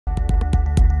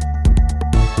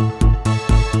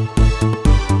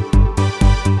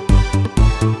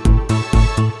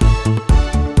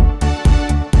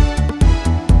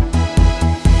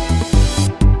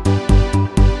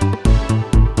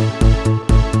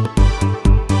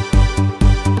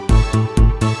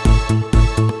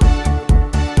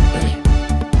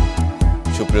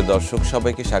দর্শক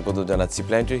সবাইকে স্বাগত জানাচ্ছি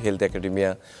প্ল্যানেটারি হেলথ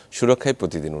একাডেমিয়া সুরক্ষায়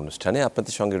প্রতিদিন অনুষ্ঠানে।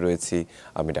 আপনাদের সঙ্গে রয়েছি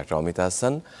আমি ডাক্তার অমিতা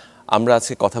হাসান। আমরা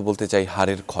আজকে কথা বলতে চাই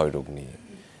হাড়ের ক্ষয়রোগ নিয়ে,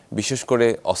 বিশেষ করে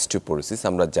অস্টিওপোরোসিস।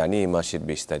 আমরা জানি এই মাসের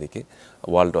 20 তারিখে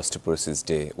ওয়ার্ল্ড অস্টিওপোরোসিস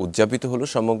ডে উদযাপিত হলো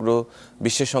সমগ্র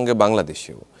বিশ্বের সঙ্গে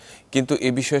বাংলাদেশেও, কিন্তু এ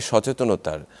বিষয়ে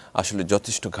সচেতনতার আসলে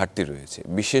যথেষ্ট ঘাটতি রয়েছে।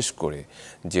 বিশেষ করে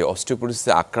যে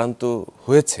অস্টিওপোরোসিসে আক্রান্ত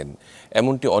হয়েছেন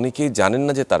এমনটি অনেকেই জানেন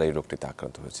না যে তারা এই রোগটিতে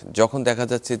আক্রান্ত হয়েছেন। যখন দেখা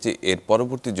যাচ্ছে যে এর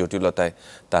পরবর্তী জটিলতায়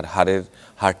তার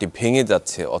হাড়টি ভেঙে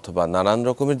যাচ্ছে অথবা নানান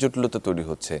রকমের জটিলতা তৈরি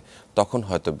হচ্ছে, তখন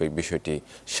হয়তো বিষয়টি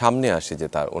সামনে আসে যে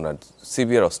ওনার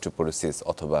সিভিয়ার অস্টিওপোরোসিস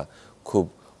অথবা খুব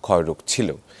ক্ষয়রোগ ছিল।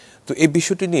 তো এই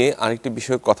বিষয়টি নিয়ে আরেকটি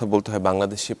বিষয়ে কথা বলতে হয়।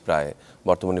 বাংলাদেশে প্রায়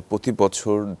বর্তমানে প্রতি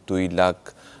বছর 2 লাখ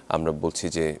আমরা বলছি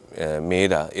যে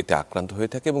মেয়েরা এতে আক্রান্ত হয়ে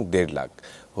থাকে এবং 1.5 লাখ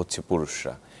হচ্ছে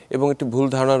পুরুষরা। এবং একটি ভুল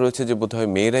ধারণা রয়েছে যে বোধহয়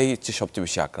মেয়েরাই সবচেয়ে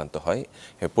বেশি আক্রান্ত হয়।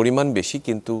 পরিমাণ বেশি,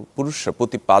 কিন্তু পুরুষরা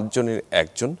প্রতি 5 জনের 1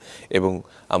 জন, এবং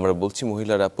আমরা বলছি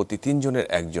মহিলারা প্রতি 3 জনের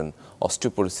 1 জন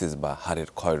অস্টিওপোরোসিস বা হাড়ের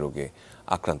ক্ষয়রোগে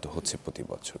আক্রান্ত হচ্ছে প্রতি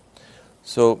বছর।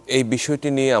 সো এই বিষয়টি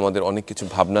নিয়ে আমাদের অনেক কিছু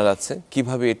ভাবনার আছে,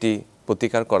 কিভাবে এটি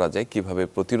প্রতিকার করা যায়, কিভাবে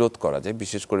প্রতিরোধ করা যায়,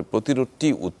 বিশেষ করে প্রতিরোধটি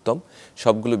উত্তম।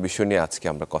 সবগুলো বিষয় নিয়ে আজকে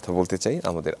আমরা কথা বলতে চাই।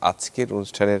 আমাদের আজকের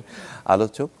অনুষ্ঠানের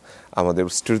আলোচক আমাদের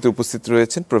স্টুডিওতে উপস্থিত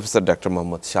রয়েছেন professor doctor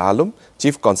Mohammad Shah Alam,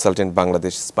 chief consultant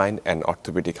Bangladesh spine and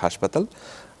orthopaedic হাসপাতাল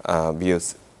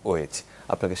BSOH।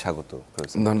 আপনাকে স্বাগত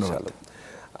প্রফেসর। ধন্যবাদ।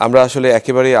 আমরা আসলে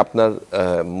একেবারেই আপনার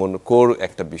কোর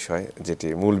একটা বিষয়, যেটি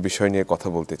মূল বিষয় নিয়ে কথা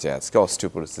বলতে চাই আজকে,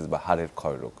 অস্টিওপোরোসিস বা হাড়ের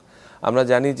ক্ষয়রোগ। আমরা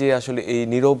জানি যে আসলে এই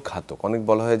নীরব ঘাতক, অনেক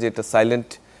বলা হয় যে এটা সাইলেন্ট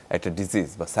একটা ডিজিজ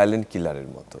বা সাইলেন্ট কিলারের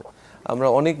মতো। আমরা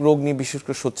অনেক রোগ নিয়ে বিশেষ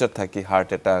করে সোচ্চার থাকি, হার্ট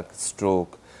অ্যাটাক, স্ট্রোক,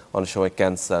 অনেক সময়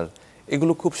ক্যান্সার,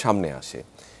 এগুলো খুব সামনে আসে।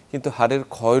 কিন্তু হাড়ের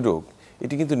ক্ষয়রোগ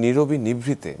এটি কিন্তু নীরবে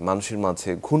নিভৃতে মানুষের মাঝে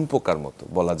ঘুণ পোকার মতো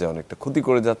বলা যায়, অনেকটা ক্ষতি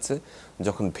করে যাচ্ছে।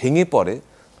 যখন ভেঙে পড়ে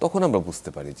তখন আমরা বুঝতে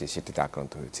পারি যে সেটিতে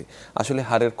আক্রান্ত হয়েছে। আসলে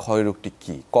হাড়ের ক্ষয়রোগটি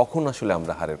কি, কখন আসলে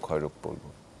আমরা হাড়ের ক্ষয়রোগ বলবো?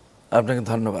 আপনাকে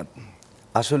ধন্যবাদ।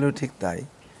 আসলেও ঠিক তাই,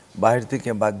 বাইরে থেকে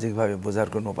বাহ্যিকভাবে বোঝার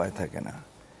কোনো উপায় থাকে না।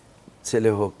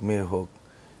 ছেলে হোক, মেয়ে হোক,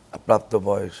 প্রাপ্ত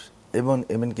বয়স এবং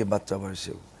এমনকি বাচ্চা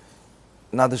বয়সেও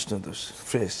নাদুস নুদুস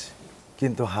ফ্রেশ,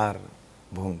 কিন্তু হাড়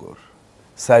ভঙ্গুর,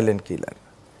 সাইলেন্ট কিলার।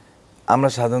 আমরা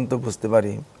সাধারণত বুঝতে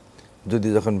পারি যদি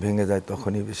যখন ভেঙে যায়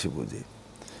তখনই বেশি বুঝি।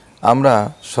 আমরা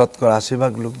শতকরা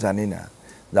 80% লোক জানি না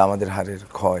যে আমাদের হাড়ের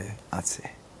ক্ষয় আছে,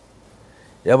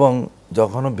 এবং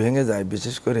যখনও ভেঙে যায়,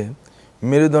 বিশেষ করে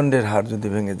মেরুদণ্ডের হাড় যদি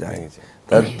ভেঙে যায়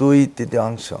তার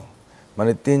 2/3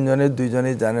 মানে 3 জনের 2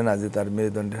 জনেই জানে না যে তার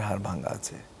মেরুদণ্ডের হাড় ভাঙা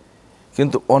আছে।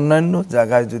 কিন্তু অন্যান্য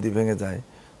জায়গায় যদি ভেঙে যায়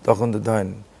তখন তো ধরেন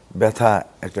ব্যথা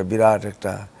একটা বিরাট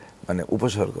একটা মানে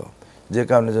উপসর্গ, যে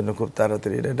কারণে জন্য খুব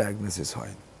তাড়াতাড়ি এটা ডায়াগনোসিস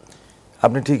হয়।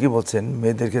 আপনি ঠিকই বলছেন,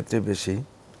 মেয়েদের ক্ষেত্রে বেশি,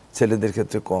 ছেলেদের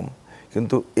ক্ষেত্রে কম।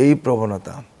 কিন্তু এই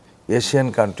প্রবণতা এশিয়ান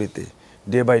কান্ট্রিতে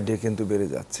ডে বাই ডে কিন্তু বেড়ে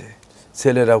যাচ্ছে।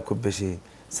 ছেলেরাও খুব বেশি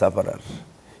সাফারার,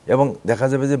 এবং দেখা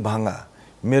যাবে যে ভাঙা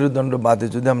মেরুদণ্ড বাদে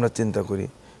যদি আমরা চিন্তা করি,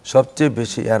 সবচেয়ে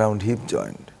বেশি অ্যারাউন্ড হিপ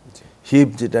জয়েন্ট, হিপ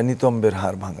যেটা নিতম্বের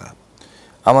হাড় ভাঙা।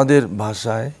 আমাদের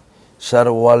ভাষায়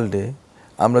সারা ওয়ার্ল্ডে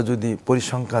আমরা যদি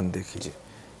পরিসংখ্যান দেখি,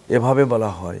 এভাবে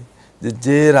বলা হয়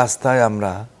যে রাস্তায়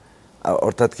আমরা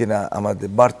অর্থাৎ কিনা আমাদের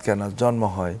বার্থ ক্যানাল জন্ম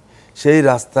হয়, সেই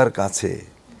রাস্তার কাছে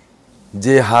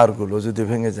যে হাড়গুলো যদি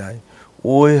ভেঙে যায়,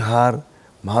 ওই হাড়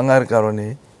ভাঙার কারণে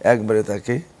একবারে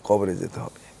তাকে কবরে যেতে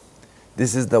হবে।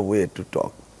 This is the way to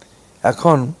talk.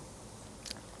 এখন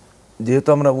যেহেতু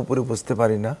আমরা উপরে বুঝতে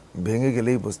পারি না, ভেঙে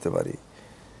গেলেই বুঝতে পারি,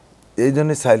 এই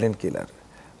জন্যে সাইলেন্ট কিলার।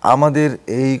 আমাদের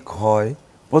এই ক্ষয়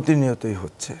প্রতিনিয়তই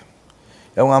হচ্ছে,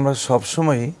 এবং আমরা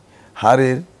সবসময়ই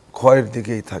হাড়ের ক্ষয়ের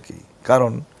দিকেই থাকি।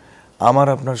 কারণ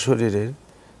আপনার শরীরের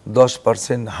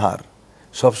 10% হাড়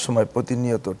সবসময়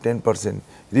প্রতিনিয়ত 10%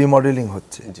 রিমডেলিং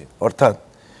হচ্ছে। অর্থাৎ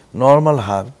নর্মাল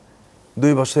হাড়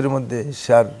 2 বছরের মধ্যে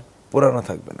সে আর পুরানো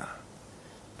থাকবে না।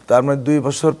 তার মানে 2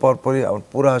 বছর পর পরই আমার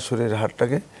পুরা শরীরের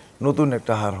হাড়টাকে নতুন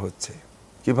একটা হাড় হচ্ছে।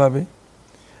 কিভাবে?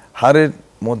 হাড়ের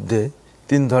মধ্যে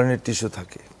 3 ধরনের টিস্যু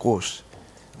থাকে, কোষ।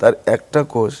 তার একটা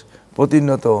কোষ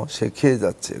প্রতিনিয়ত সে খেয়ে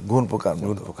যাচ্ছে ঘুণ পোকার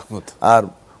মতো, আর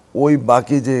ওই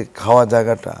বাকি যে খাওয়া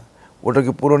জায়গাটা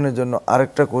ওটাকে পূরণের জন্য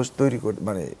আরেকটা কোষ তৈরি করে,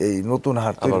 মানে এই নতুন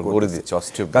হাড় তৈরি করে দিচ্ছে।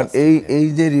 কারণ এই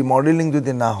যে রিমডেলিং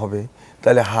যদি না হবে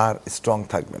তাহলে হাড় স্ট্রং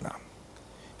থাকবে না।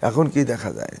 এখন কি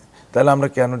দেখা যায়, তাহলে আমরা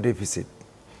কেন ডেফিসিট,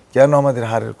 কেন আমাদের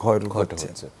হাড়ের ক্ষয়রোগ হচ্ছে?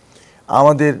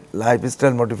 আমাদের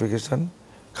লাইফস্টাইল মডিফিকেশন,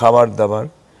 খাবার দাবার,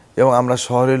 এবং আমরা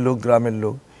শহরের লোক, গ্রামের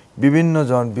লোক, বিভিন্ন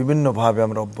জন বিভিন্নভাবে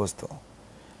আমরা অভ্যস্ত।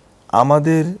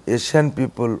 আমাদের এশিয়ান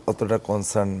পিপল অতটা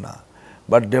কনসার্ন না,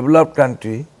 বাট ডেভেলপড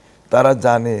কান্ট্রি তারা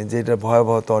জানে যে এটা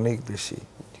ভয়াবহতা অনেক বেশি।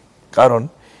 কারণ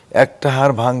একটা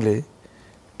হাড় ভাঙলে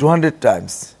 200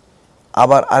 টাইমস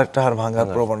আবার আরেকটা হাড় ভাঙার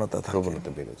প্রবণতা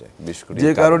বেড়ে যায়, বিশেষ করে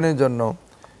যে কারণের জন্য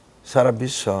সারা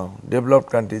বিশ্ব ডেভেলপড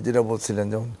কান্ট্রি যেটা বলছিলেন,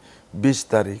 যেমন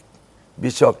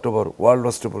 20 অক্টোবর ওয়ার্ল্ড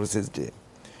অস্টিওপোরোসিস ডে,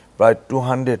 প্রায়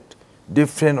 200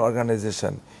 ডিফারেন্ট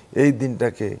অর্গানাইজেশন এই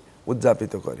দিনটাকে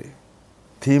উদযাপিত করে।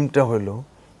 থিমটা হলো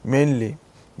মেইনলি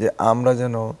যে আমরা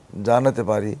যেন জানাতে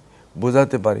পারি,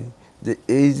 বোঝাতে পারি যে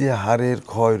এই যে হাড়ের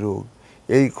ক্ষয় রোগ,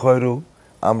 এই ক্ষয় রোগ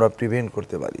আমরা প্রিভেন্ট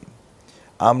করতে পারি।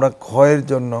 আমরা ক্ষয়ের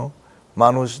জন্য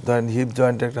মানুষ ধরেন হিপ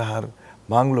জয়েন্টে একটা হাড়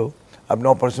ভাঙলো, আপনি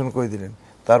অপারেশন করে দিলেন,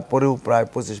 তারপরেও প্রায়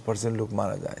 25% লোক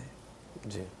মারা যায়।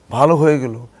 ভালো হয়ে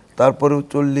গেল, তারপরেও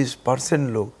 40%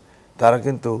 লোক তারা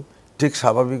কিন্তু ঠিক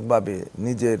স্বাভাবিকভাবে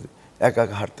নিজের একা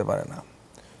হাঁটতে পারে না।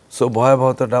 সো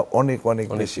ভয়াবহতাটা অনেক অনেক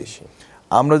বেশি।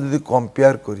 আমরা যদি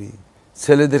কম্পেয়ার করি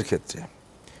ছেলেদের ক্ষেত্রে,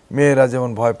 মেয়েরা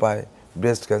যেমন ভয় পায়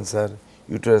ব্রেস্ট ক্যান্সার,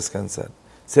 ইউটেরাস ক্যান্সার,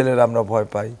 ছেলেরা আমরা ভয়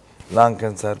পাই লাং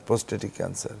ক্যান্সার, প্রোস্টেটিক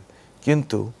ক্যান্সার,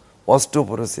 কিন্তু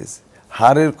অস্টিওপোরোসিস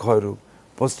হাড়ের ক্ষয়রোগ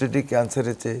প্রোস্টেটিক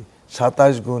ক্যান্সারের চেয়ে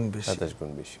 27 গুণ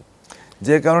বেশি।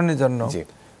 যে কারণের জন্য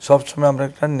সবসময় আমরা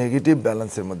একটা নেগেটিভ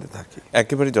ব্যালেন্সের মধ্যে থাকি।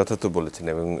 একেবারে যথার্থ বলেছেন।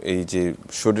 এবং এই যে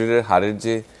শরীরের হাড়ের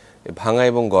যে ভাঙা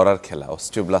এবং গড়ার খেলা,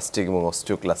 অস্টিওব্লাস্টিক এবং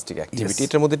অস্টিওক্লাস্টিক অ্যাক্টিভিটি,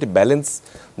 এটার মধ্যে একটা ব্যালেন্স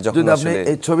যখন আপনি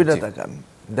এই ছবিটা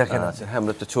দেখেন, হ্যাঁ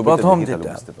আমরা তো ছবিটা প্রথম দেখি তাহলে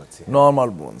যেটা বুঝতে পারছি নরমাল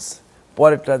বোনস,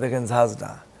 পরেরটা দেখেন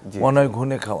ঝাঁঝরা, মনে হয়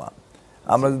ঘুনে খাওয়া।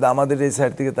 আমরা যদি আমাদের এই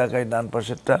সাইড থেকে তাকাই, ডান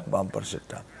পাশেরটা বাম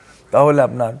পাশেরটা, তাহলে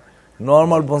আপনার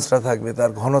নরমাল বোনসটা থাকবে,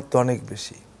 তার ঘনত্ব অনেক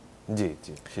বেশি।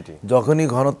 সেটাই। যখনই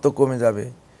ঘনত্ব কমে যাবে,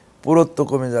 পুরুত্ব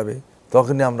কমে যাবে,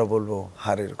 তখনই আমরা বলবো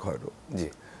হাড়ের ক্ষয়রোগ।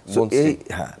 এই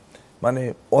মানে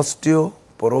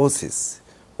অস্টিওপোরোসিস,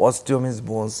 অস্টিও মিন্স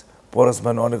বোনস, পোরস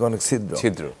মানে অনেক অনেক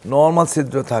ছিদ্র, নর্মাল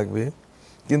ছিদ্র থাকবে,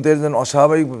 কিন্তু এর জন্য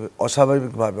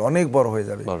অস্বাভাবিকভাবে অনেক বড় হয়ে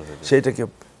যাবে, সেইটাকে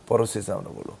পোরোসিস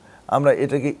আমরা বলবো। আমরা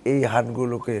এটাকে এই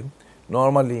হাড়গুলোকে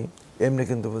নর্মালি এমনি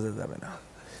কিন্তু বোঝা যাবে না,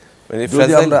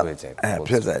 যদি আমরা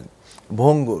ফ্রেজাইল,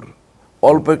 ভঙ্গুর,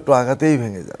 অল্প একটু আঘাতেই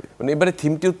ভেঙে যাবে। মানে এবারে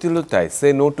থিমটি হলো তাই, সে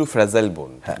নো টু ফ্রেজাইল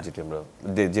বোন,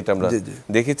 যেটা আমরা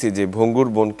দেখেছি যে ভঙ্গুর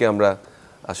বোনকে আমরা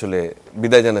আসলে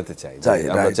বিদায় জানাতে চাই,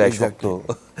 আমরা চাই শক্ত,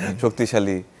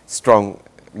 শক্তিশালী, স্ট্রং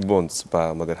বোনস বা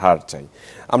আমাদের হাড় চাই।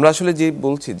 আমরা আসলে যে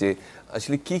বলছি যে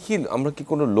আসলে কি আমরা কি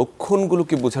কোনো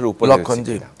লক্ষণগুলোকে বোঝার উপায় লক্ষণ,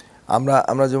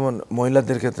 আমরা যেমন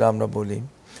মহিলাদের ক্ষেত্রে আমরা বলি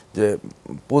যে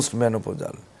পোস্ট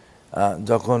মেনোপজাল,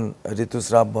 যখন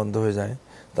ঋতুস্রাব বন্ধ হয়ে যায়,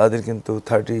 তাদের কিন্তু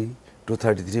 30 to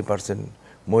 33%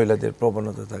 মহিলাদের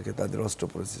প্রবণতা থাকে তাদের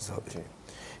অস্টিওপোরোসিস হবে।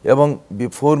 এবং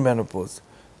বিফোর মেনোপজ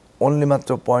অনলি মাত্র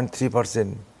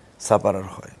 0.3% সাপারার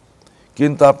হয়,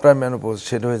 কিন্তু আফটার মেনোপজ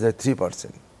সেটা হয়ে যায়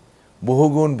 3%,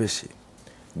 বহুগুণ বেশি।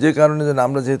 যে কারণে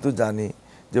আমরা যেহেতু জানি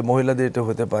যে মহিলাদের এটা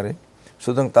হতে পারে,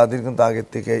 সুতরাং তাদের কিন্তু আগের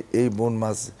থেকে এই বোন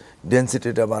মাস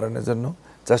ডেন্সিটিটা বাড়ানোর জন্য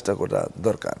চেষ্টা করা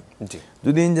দরকার।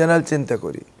 যদি ইন জেনারেল চিন্তা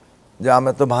করি যে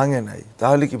আমরা তো ভাঙে নাই,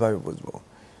 তাহলে কিভাবে বুঝবো?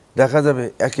 দেখা যাবে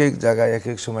এক এক জায়গায় এক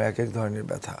এক সময় এক এক ধরনের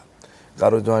ব্যথা,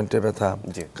 কারো জয়েন্টে ব্যথা,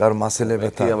 কারো মাসেলে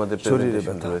ব্যথা, শরীরে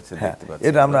ব্যথা। হ্যাঁ,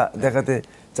 এটা আমরা দেখাতে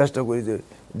চেষ্টা করি যে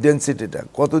ডেন্সিটিটা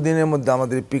কত দিনের মধ্যে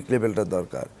আমাদের পিক লেভেলটা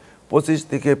দরকার। 25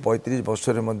 থেকে 35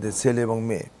 বছরের মধ্যে ছেলে এবং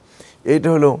মেয়ে, এইটা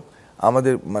হলো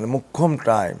আমাদের মানে মুখ্যম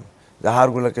টাইম, যে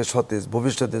হাড়গুলোকে সতেজ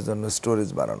ভবিষ্যতের জন্য স্টোরেজ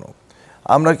বাড়ানো।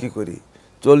 আমরা কি করি?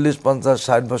 40, 50,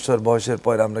 60 বছর বয়সের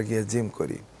পর আমরা গিয়ে জিম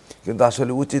করি, কিন্তু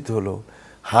আসলে উচিত হলো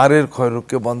হাড়ের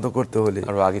ক্ষয়রোগকে বন্ধ করতে হলে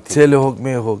ছেলে হোক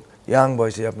মেয়ে হোক, ইয়াং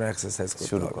বয়সে আপনার এক্সারসাইজ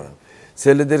শুরু করেন।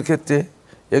 ছেলেদের ক্ষেত্রে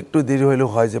একটু দেরি হলেও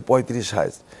হয় যে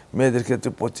 35-60, মেয়েদের ক্ষেত্রে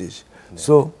 25।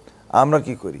 সো আমরা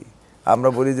কি করি? আমরা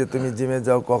বলি যে তুমি জিমে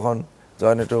যাও কখন?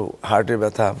 যখন একটু হার্টে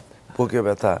ব্যথা, বুকে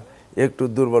ব্যথা, একটু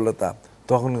দুর্বলতা,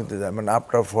 তখন কিন্তু যায়, মানে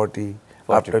আফটার 40,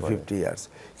 আফটার 50 ইয়ার্স।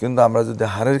 কিন্তু আমরা যদি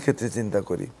হাড়ের ক্ষেত্রে চিন্তা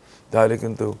করি, তাহলে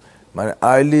কিন্তু মানে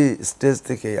আর্লি স্টেজ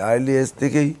থেকেই, আর্লি এজ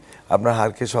থেকেই আপনার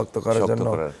হাড়কে শক্ত করার জন্য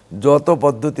যত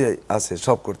পদ্ধতি আছে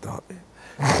সব করতে হবে।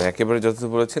 একেবারে যথার্থ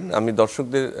বলেছেন। আমি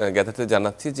দর্শকদের জ্ঞাতার্থে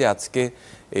জানাচ্ছি যে আজকে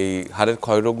এই হাড়ের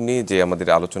ক্ষয়রোগ নিয়ে যে আমাদের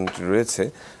আলোচনাটি রয়েছে,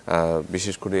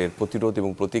 বিশেষ করে এর প্রতিরোধ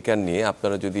এবং প্রতিকার নিয়ে,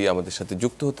 আপনারা যদি আমাদের সাথে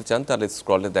যুক্ত হতে চান তাহলে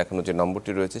স্ক্রলে দেখানো যে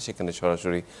নম্বরটি রয়েছে সেখানে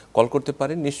সরাসরি কল করতে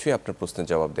পারেন। নিশ্চয়ই আপনার প্রশ্নের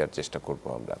জবাব দেওয়ার চেষ্টা করব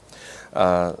আমরা।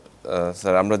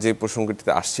 স্যার, আমরা যে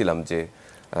প্রসঙ্গটিতে আসছিলাম যে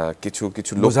কিছু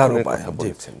কিছু লক্ষণের কথা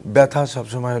বলেছেন। ব্যথা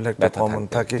সবসময় হলে একটা কমন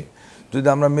থাকে। যদি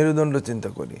আমরা মেরুদণ্ড চিন্তা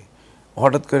করি,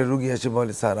 হঠাৎ করে রুগী এসে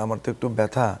বলে স্যার আমার তো একটু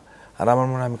ব্যথা, আর আমার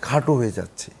মনে হয় আমি খাটো হয়ে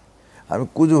যাচ্ছি, আমি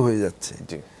কুজো হয়ে যাচ্ছি।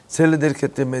 ছেলেদের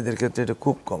ক্ষেত্রে, মেয়েদের ক্ষেত্রে এটা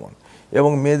খুব কমন,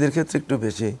 এবং মেয়েদের ক্ষেত্রে একটু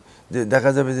বেশি, যে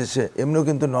দেখা যাবে যে সে এমনিও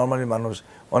কিন্তু নর্মালি মানুষ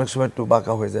অনেক সময় একটু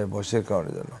বাঁকা হয়ে যায় বয়সের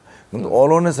কারণের জন্য, কিন্তু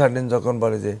অল অন এ সাডেন যখন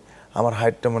বলে যে আমার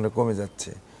হাইটটা মনে কমে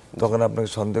যাচ্ছে, তখন আপনাকে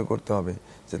সন্দেহ করতে হবে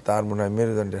যে তার মনে হয়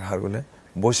মেরুদণ্ডের হাড়গুলো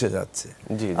বসে যাচ্ছে।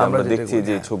 জি, আমরা দেখছি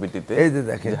যে ছবিটিতে এই যে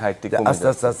দেখেন আস্তে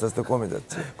আস্তে আস্তে আস্তে কমে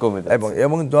যাচ্ছে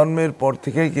এবং জন্মের পর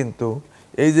থেকেই কিন্তু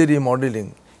এই যে রিমডেলিং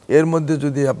এর মধ্যে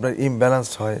যদি আপনার ইমব্যালেন্স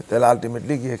হয় তাহলে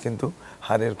আলটিমেটলি গিয়ে কিন্তু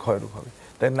হাড়ের ক্ষয়রোগ হবে।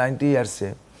 তাই 90 ইয়ার্সে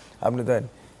আপনি ধরেন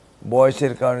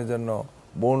বয়সের কারণের জন্য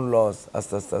বোন লস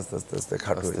আস্তে আস্তে আস্তে আস্তে আস্তে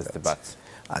খাটো হয়ে যাচ্ছে।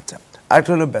 আচ্ছা,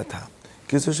 আরেকটা হলো ব্যথা।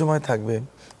 কিছু সময় থাকবে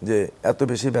যে এত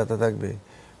বেশি ব্যথা থাকবে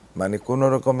মানে কোনো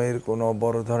রকমের কোনো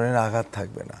বড় ধরনের আঘাত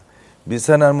থাকবে না,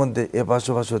 বিছানার মধ্যে এপাশ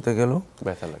ওপাশ হতে গেল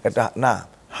একটা না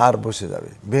হাড় বসে যাবে,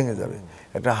 ভেঙে যাবে,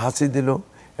 একটা হাসি দিল,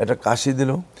 একটা কাশি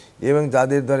দিল, এবং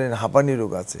যাদের ধরেন হাঁপানি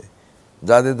রোগ আছে,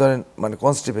 যাদের ধরেন মানে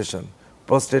কনস্টিপেশন,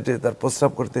 প্রস্টেটে তার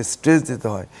প্রস্রাব করতে স্ট্রেস দিতে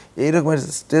হয়, এইরকমের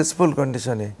স্ট্রেসফুল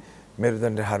কন্ডিশনে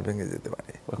মেরুদণ্ডের হাড় ভেঙে যেতে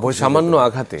পারে সামান্য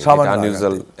আঘাতে।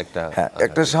 হ্যাঁ,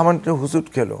 একটা সামান্য হুসুট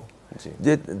খেলো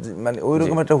যে মানে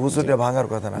ওইরকম একটা হুসুটে ভাঙার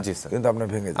কথা না, কিন্তু আপনার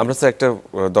ভেঙে যায়। আমরা স্যার একটা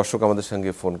দর্শক আমাদের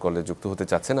সঙ্গে ফোন কলে যুক্ত হতে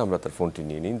চাচ্ছেন, আমরা তার ফোনটি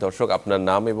নিয়ে নিই। দর্শক, আপনার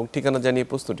নাম এবং ঠিকানা জানিয়ে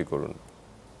প্রশ্নটি করুন।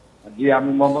 জি,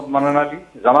 আমি মোহাম্মদ মান্নান আলী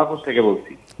জামালপুর থেকে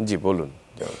বলছি। জি বলুন,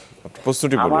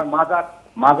 প্রশ্নটি বলুন। আমার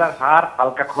মাজার হাড়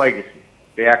হালকা ক্ষয় গেছে,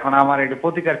 এখন আমার এটা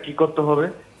প্রতিকার কি করতে হবে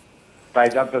তাই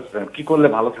জানতে চাচ্ছিলাম, কি করলে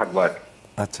ভালো থাকবো আর কি।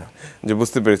 আচ্ছা, যে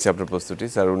বুঝতে পেরেছি আপনার প্রশ্নটি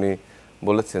স্যার। উনি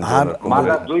বলেছেন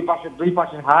মাজার দুই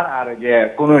পাশে হাড় আর যে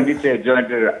কোন নিচে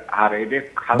জয়েন্টের হাড় এটা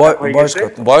হালকা ক্ষয় গেছে।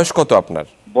 বয়স কত আপনার?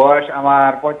 বয়স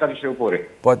আমার 45 এর উপরে।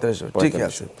 45, ঠিক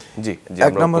আছে। জি,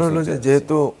 এক নম্বর হলো যে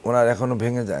যেহেতু ওনার এখনো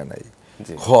ভেঙে যায় নাই,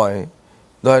 ক্ষয়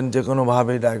ধরেন যে কোনো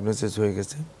ভাবে ডায়াগনোসিস হয়ে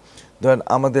গেছে, ধরেন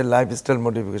আমাদের লাইফস্টাইল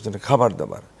মডিফিকেশন, খাবার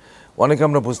দাবার অনেকে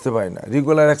আমরা বুঝতে পারি না,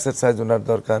 রেগুলার এক্সারসাইজ ওনার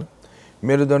দরকার,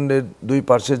 মেরুদণ্ডের দুই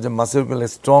পার্শ্বের যে মাসেলগুলো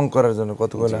স্ট্রং করার জন্য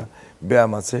কতগুলো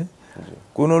ব্যায়াম আছে।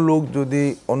 কোনো লোক যদি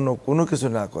অন্য কোনো কিছু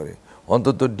না করে,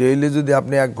 অন্তত ডেইলি যদি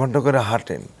আপনি 1 ঘন্টা করে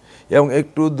হাঁটেন এবং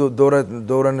একটু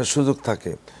দৌড়ানোর সুযোগ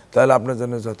থাকে, তাহলে আপনার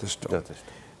জন্য যথেষ্ট।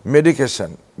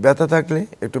 মেডিকেশন, ব্যথা থাকলে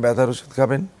একটু ব্যথার ওষুধ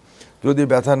খাবেন, যদি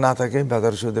ব্যথা না থাকে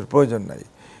ব্যথার ওষুধের প্রয়োজন নাই।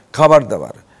 খাবার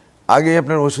দাবার আগে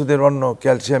আপনার ওষুধের অন্য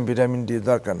ক্যালসিয়াম ভিটামিন ডি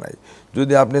দরকার নাই।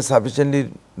 যদি আপনি সাফিসিয়েন্টলি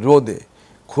রোদে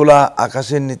খোলা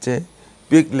আকাশের নিচে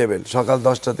পিক লেভেল সকাল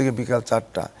 10টা থেকে বিকাল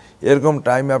 4টা এরকম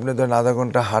টাইমে আপনি ধরেন আধা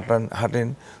ঘন্টা হাঁটেন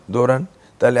দৌড়ান,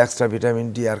 তাহলে এক্সট্রা ভিটামিন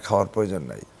ডি আর খাওয়ার প্রয়োজন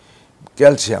নাই।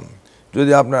 ক্যালসিয়াম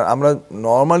যদি আমরা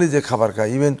নর্মালি যে খাবার খাই,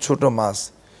 ইভেন ছোটো মাছ,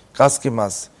 কাসকি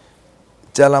মাছ,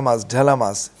 চেলা মাছ, ঢেলা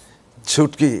মাছ,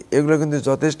 ছুটকি, এগুলো কিন্তু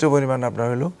যথেষ্ট পরিমাণ আপনার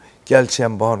হলো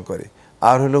ক্যালসিয়াম বহন করে।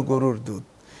 আর হলো গরুর দুধ,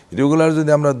 রেগুলার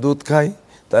যদি আমরা দুধ খাই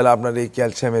তাহলে আপনার এই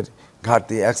ক্যালসিয়ামের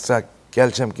ঘাটতি, এক্সট্রা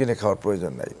ক্যালসিয়াম কিনে খাওয়ার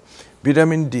প্রয়োজন নাই।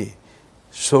 ভিটামিন ডি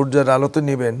সূর্যের আলো তো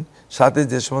নেবেন, সাথে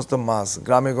যে সমস্ত মাছ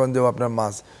গ্রামে গঞ্জেও আপনার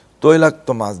মাছ, তৈলাক্ত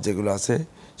মাছ যেগুলো আছে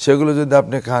সেগুলো যদি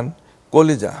আপনি খান,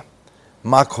 কলিজা,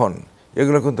 মাখন,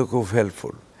 এগুলো কিন্তু খুব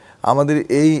হেল্পফুল। আমাদের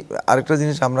এই আরেকটা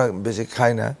জিনিস আমরা বেশি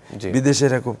খাই না,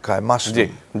 বিদেশেরা খুব খায়,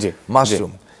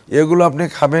 মাশরুম, এগুলো আপনি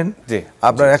খাবেন,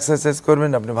 আপনার এক্সারসাইজ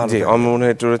করবেন, আপনি ভালো। আমার মনে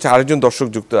হয় রয়েছে আরেকজন দর্শক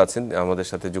যুক্ত আছেন, আমাদের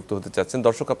সাথে যুক্ত হতে চাচ্ছেন।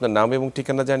 দর্শক, আপনার নাম এবং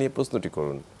ঠিকানা জানিয়ে প্রশ্নটি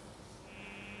করুন।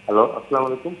 হ্যালো, আসসালামু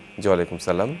আলাইকুম। জি, ওয়ালাইকুম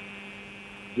সালাম।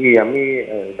 জি, আমি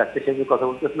ডাক্তার সাহেবের কথা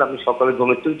বলতেছিলাম। আমি সকালে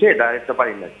ঘুমে তুলছে দাঁড়াতে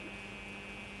পারি না,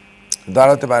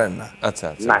 দাঁড়াতে পারেন না? আচ্ছা,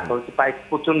 না, পায়ে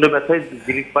প্রচন্ড ব্যথা,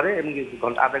 জিলিক পারে এবং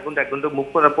আধা ঘন্টা 1 ঘন্টা মুভ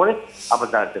করার পরে আবার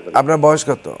দাঁড়াতে পারি। আপনার বয়স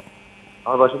কত?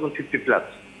 আমার বয়স এখন 50+।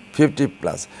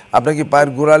 50+। আপনার কি পায়ের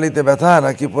গোড়ালিতে ব্যথা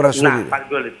নাকি পুরো শরীরে? পায়ের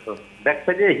গোড়ালিতে, ব্যাক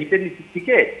সাইডে হিপের নিচের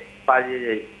থেকে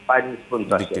পায়ের নিচ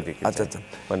পর্যন্ত। আচ্ছা,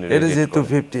 এটা যেহেতু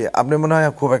 50, আপনি মনে হয়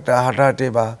খুব একটা হাঁটাহাঁটি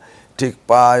বা ঠিক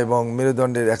পা এবং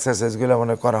মেরুদণ্ডের এক্সারসাইজগুলো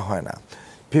মনে করা হয় না।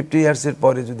 50 ইয়ার্সের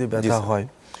পরে যদি ব্যথা হয়,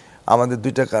 আমাদের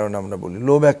 2টা কারণ আমরা বলি।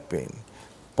 লো ব্যাক পেইন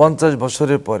 50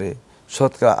 বছরের পরে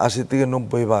শতকরা 80 থেকে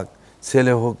 90%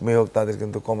 ছেলে হোক মেয়ে হোক তাদের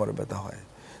কিন্তু কোমরে ব্যথা হয়।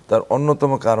 তার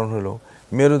অন্যতম কারণ হলো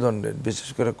মেরুদণ্ডের, বিশেষ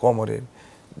করে কোমরের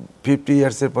 50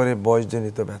 ইয়ার্সের পরে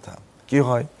বয়সজনিত ব্যথা। কি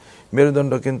হয়,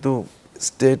 মেরুদণ্ড কিন্তু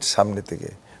স্ট্রেট সামনে থেকে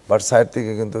বা সাইড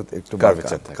থেকে কিন্তু একটু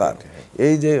কার্ভ।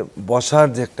 এই যে বসার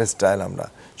যে একটা স্টাইল, আমরা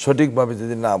সঠিকভাবে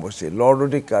যদি না বসি,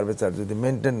 লর্ডোটিক কার্ভেচার যদি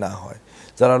মেনটেন না হয়,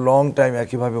 যারা লং টাইম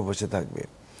একইভাবে বসে থাকবে,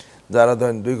 যারা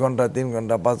ধরেন 2 ঘন্টা 3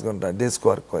 ঘন্টা 5 ঘন্টা ডেস্ক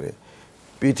ওয়ার্ক করে,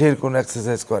 পিঠের কোনো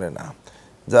এক্সারসাইজ করে না,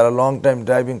 যারা লং টাইম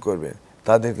ড্রাইভিং করবে,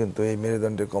 তাদের কিন্তু এই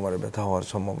মেরুদণ্ডের কোমরে ব্যথা হওয়ার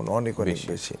সম্ভাবনা অনেক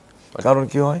বেশি। কারণ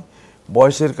কি হয়,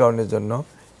 বয়সের কারণের জন্য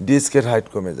ডিস্কের হাইট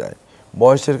কমে যায়,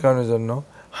 বয়সের কারণের জন্য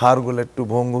হাড়গুলো একটু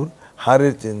ভঙ্গুর,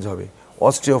 হাড়ের চেঞ্জ হবে,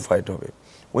 অস্টিওফাইট হবে।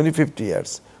 উনি 50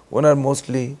 ইয়ার্স, ওনার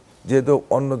মোস্টলি যেহেতু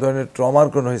অন্য ধরনের ট্রমার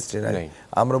কোনো হিস্ট্রি নাই,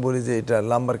 আমরা বলি যে এটা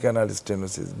lumber canal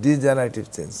stenosis, degenerative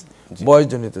change,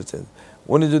 বয়সজনিত change.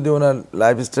 উনি যদি ওনার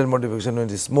লাইফস্টাইল মডিফিকেশন,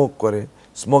 উনি স্মোক করে,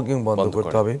 স্মোকিং বন্ধ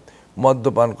করতে হবে,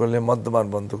 মদ্যপান করলে মদ্যপান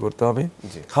বন্ধ করতে হবে,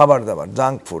 খাবার দাবার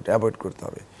জাঙ্ক ফুড অ্যাভয়েড করতে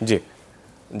হবে। জি,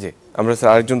 জি, আমরা স্যার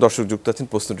আরেকজন দর্শক যুক্ত আছেন,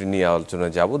 প্রশ্নটি নিয়ে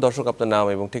আলোচনায় যাব। দর্শক, আপনার নাম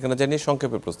এবং ঠিকানা জানিয়ে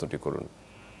সংক্ষেপে প্রশ্নটি করুন।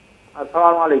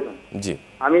 আসসালামু আলাইকুম। জি,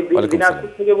 আমি ওয়ালাইকুম দিনাজপুর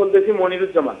সালাম। থেকে বলতেছি,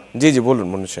 মনিরুজ্জামান। জি জি, বলুন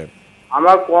মনির সাহেব।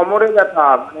 আমার কোমরে ব্যথা,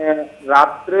 মানে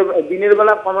রাত্রে, দিনের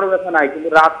বেলা কোমরে ব্যথা নাই, কিন্তু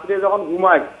রাত্রে যখন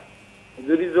ঘুমাই,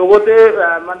 যদি জগতে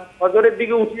মানে ফজরের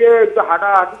দিকে উঠিয়ে একটু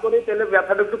হাঁটাহাঁটি করি তাহলে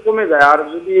ব্যথাটা একটু কমে যায়, আর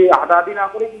যদি হাঁটাহাঁটি না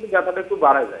করি কিন্তু ব্যথাটা একটু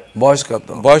বাড়া যায়। বয়স কত?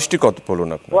 বয়সটি কত বলুন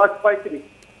আপনি? বয়স 35।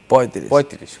 35।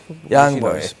 35, ইয়াং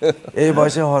বয়স। এই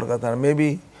বয়সে হওয়ার কথা না। মেবি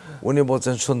উনি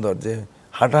বলছেন সুন্দর যে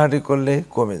হাঁটাহাঁটি করলে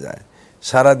কমে যায়।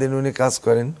 সারাদিন উনি কাজ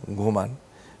করেন, ঘুমান,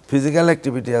 ফিজিক্যাল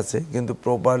অ্যাক্টিভিটি আছে, কিন্তু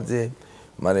প্রপার যে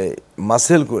মানে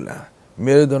মাসেলগুলা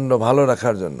মেরুদণ্ড ভালো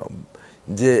রাখার জন্য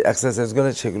যে এক্সারসাইজগুলো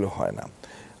সেগুলো হয় না।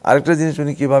 আরেকটা জিনিস,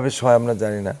 উনি কীভাবে শোয় আমরা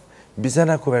জানি না।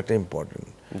 বিছানা খুব একটা ইম্পর্টেন্ট।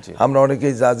 আমরা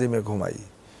অনেকেই জাজিমে ঘুমাই।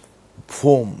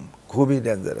 ফোম খুবই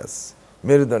ডেঞ্জারাস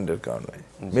মেরুদণ্ডের কারণে,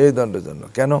 মেরুদণ্ডের জন্য।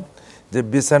 কেন? যে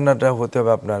বিছানাটা হতে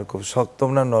হবে আপনার খুব শক্ত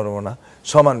না, নরম না,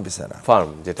 সমান বিছানা,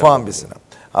 ফার্ম বিছানা।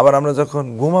 আবার আমরা যখন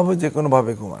ঘুমাবো যে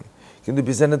কোনোভাবে ঘুমান, কিন্তু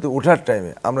বিছানাতে ওঠার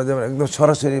টাইমে আমরা যেমন একদম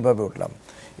সরাসরিভাবে উঠলাম,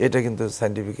 এটা কিন্তু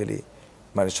সাইন্টিফিক্যালি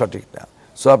মানে সঠিক না।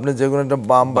 সো আপনি যে কোনো একটা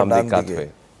বাম বা ডান দিকে,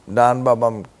 ডান বা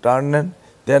বাম টার্ন নেন,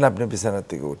 দেন আপনি বিছানার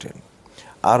থেকে উঠেন।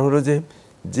 আর হলো যে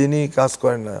যিনি কাজ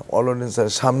করেন না, অলরেডি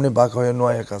সামনে বাঁকা হয়ে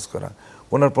নোয়া কাজ করা,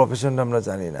 ওনার প্রফেশনটা আমরা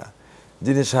জানি না।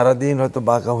 যিনি সারাদিন হয়তো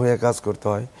বাঁকা হয়ে কাজ করতে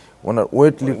হয়, ওনার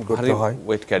ওয়েট লিফট করতে হয়,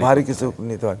 ভারী কিছু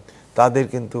নিতে হয়, তাদের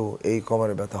কিন্তু এই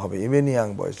কোমরে ব্যথা হবে ইভেন ইয়াং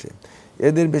বয়সে।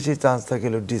 এদের বেশি চান্স থাকে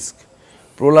হলো ডিস্ক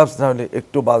প্রোলাপস, না হলে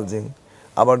একটু বালজিং।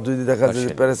 আবার যদি দেখা যায়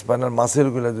যে প্যারাস্পাইনাল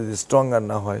মাসেলগুলো যদি স্ট্রঙ্গার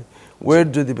না হয়, ওয়েট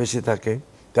যদি বেশি থাকে,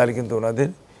 তাহলে কিন্তু ওনাদের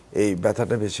এই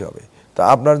ব্যথাটা বেশি হবে। তো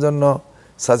আপনার জন্য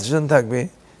সাজেশন থাকবে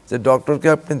যে ডক্টরকে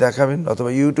আপনি দেখাবেন, অথবা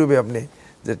ইউটিউবে আপনি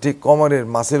যে ঠিক কোমরের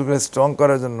মাসেলগুলো স্ট্রং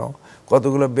করার জন্য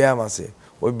কতগুলো ব্যায়াম আছে,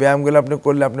 ওই ব্যায়ামগুলো আপনি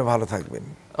করলে আপনি ভালো থাকবেন।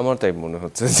 আমার তাই মনে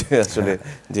হচ্ছে যে আসলে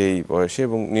যে এই বয়সে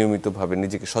এবং নিয়মিতভাবে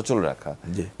নিজেকে সচল রাখা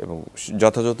এবং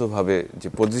যথাযথভাবে যে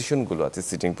পজিশনগুলো আছে,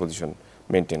 সিটিং পজিশন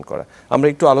মেনটেন করা। আমরা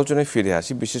একটু আলোচনায় ফিরে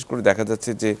আসি। বিশেষ করে দেখা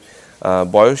যাচ্ছে যে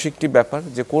বয়স একটি ব্যাপার,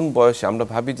 যে কোন বয়সে আমরা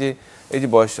ভাবি যে এই যে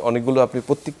বয়স, অনেকগুলো আপনি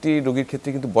প্রত্যেকটি রোগীর ক্ষেত্রে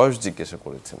কিন্তু বয়স জিজ্ঞাসা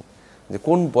করেছেন যে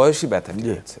কোন বয়সী ব্যথাটি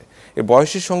হচ্ছে। এই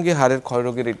বয়সের সঙ্গে হাড়ের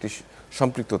ক্ষয়রোগের একটি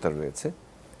সম্পৃক্ততা রয়েছে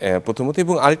প্রথমত,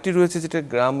 এবং আরেকটি রয়েছে যেটা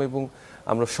গ্রাম এবং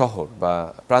আমরা শহর বা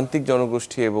প্রান্তিক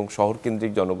জনগোষ্ঠী এবং শহর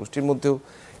কেন্দ্রিক জনগোষ্ঠীর মধ্যেও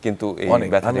কিন্তু এই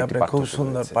ব্যথাটি একটি পার্থক্য রয়েছে। খুব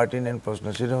সুন্দর পার্টিনেন্ট প্রশ্ন।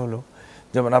 সেটা হলো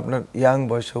যেমন আপনার ইয়াং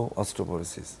বয়সেও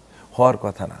অস্টিওপোরোসিস হওয়ার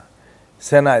কথা না,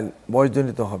 সেনাইল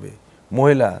বয়সজনিত হবে।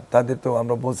 মহিলা, তাদের তো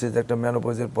আমরা বলছি যে একটা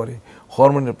মেনোপজের পরে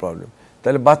হরমোনের প্রবলেম,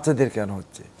 তাহলে বাচ্চাদের কেন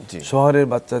হচ্ছে? শহরের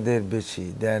বাচ্চাদের বেশি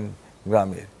দেন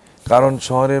গ্রামের, কারণ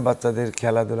শহরের বাচ্চাদের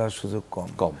খেলাধুলার সুযোগ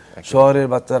কম। শহরের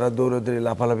বাচ্চারা দৌড়দৌড়ি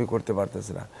লাফালাফি করতে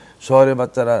পারতেছে না। শহরের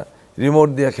বাচ্চারা রিমোট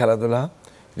দিয়ে খেলাধুলা,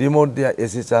 রিমোট দিয়ে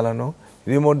এসি চালানো,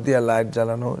 রিমোট দিয়ে লাইট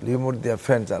জ্বালানো, রিমোট দিয়ে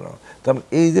ফ্যান চালানো। তারপর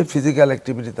এই যে ফিজিক্যাল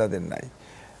অ্যাক্টিভিটি তাদের নাই।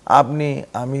 আপনি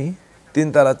আমি 3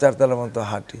 তলা 4 তলা পর্যন্ত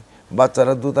হাঁটি,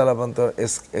 বাচ্চারা 2 তলা পর্যন্ত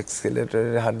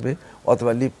এক্সকেলেটরে হাঁটবে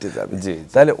অথবা লিফটে যাবে,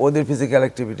 তাহলে ওদের ফিজিক্যাল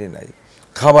অ্যাক্টিভিটি নাই।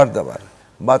 খাবার দাবার,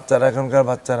 বাচ্চারা, এখনকার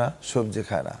বাচ্চারা সবজি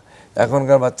খায় না,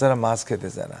 এখনকার বাচ্চারা মাছ খেতে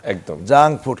চায় না, একদম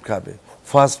জাঙ্ক ফুড খাবে,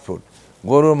 ফাস্ট ফুড,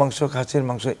 গরুর মাংস, খাসির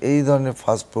মাংস, এই ধরনের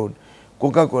fast food,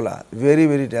 Coca-Cola, very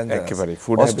very dangerous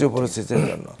অস্টিওপোরোসিসের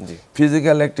জন্য।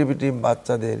 ফিজিক্যাল অ্যাক্টিভিটি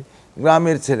বাচ্চাদের,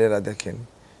 গ্রামের ছেলেরা দেখেন,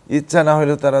 ইচ্ছা না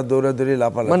হলেও তারা দৌড়াদৌড়ি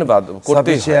লাফালাফি,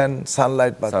 সাফিসিয়েন্ট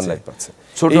সানলাইট পাচ্ছে,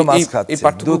 ছোট মাছ খাচ্ছে, এই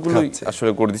পার্থক্যগুলো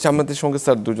আসলে করে দিচ্ছে। আমাদের সঙ্গে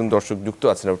স্যার দুজন দর্শক যুক্ত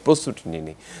আছেন, আমরা প্রশ্নটি নিয়ে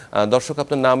নিই। দর্শক,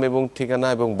 আপনার নাম এবং ঠিকানা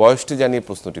এবং বয়সটি জানিয়ে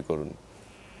প্রশ্নটি করুন।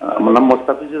 আমার নাম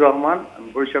মোস্তাফিজুর রহমান, আমি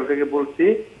বরিশাল থেকে বলছি।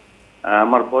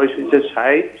 আমার বয়স হচ্ছে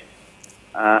 60।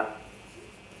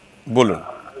 বলুন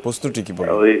প্রশ্নটি কি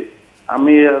বলুন।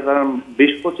 আমি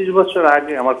 20-25 বছর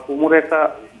আগে আমার কোমরে একটা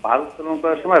ভার উত্তোলন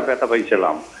করার সময় ব্যথা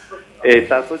পাইছিলাম।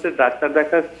 তারপর ডাক্তার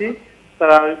দেখাচ্ছি,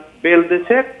 তারা বেল্ট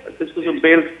দিচ্ছে, কিছু কিছু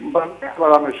বেল্ট বাঁধতে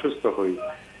আবার আমি সুস্থ হই।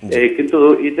 কিন্তু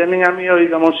ইদানিং আমি ওই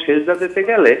যেমন সেজদা দিতে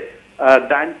গেলে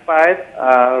ডাইন পায়ের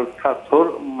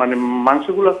মানে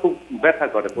মাংসগুলো খুব ব্যথা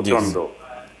করে প্রচন্ড।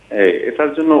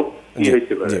 এটার জন্য কি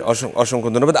হইতে পারে? অসংখ্য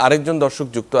ধন্যবাদ। আরেকজন দর্শক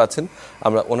যুক্ত আছেন,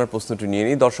 আমরা ওনার প্রশ্নটি নিয়ে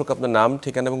নিই। দর্শক, আপনার নাম,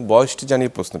 ঠিকানা এবং বয়সটি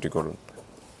জানিয়ে প্রশ্নটি করুন।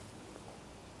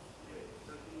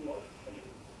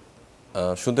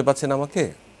 শুনতে পাচ্ছেন আমাকে?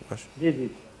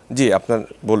 জি, আপনার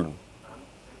বলুন।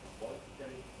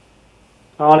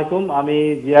 আসসালামু আলাইকুম, আমি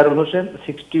জিয়ারুল হোসেন,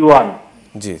 61।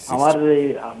 জি,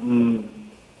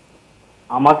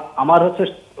 আমার হচ্ছে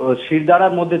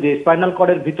শিরদাঁড়ার মধ্যে দিয়ে স্পাইনাল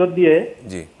কর্ডের ভিতর দিয়ে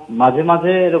মাঝে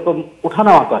মাঝে এরকম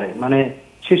ওঠানামা করে, মানে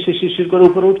শিরশির শিরশির করে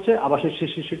উপরে উঠছে, আবার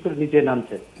শিরশির করে নিচে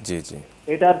নামছে।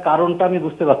 এটার কারণটা আমি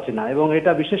বুঝতে পারছি না, এবং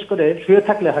এটা বিশেষ করে শুয়ে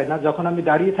থাকলে হয় না, যখন আমি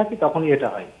দাঁড়িয়ে থাকি তখনই এটা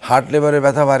হয়। হার্ট লেভারে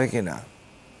ব্যথা বাড়ে কিনা?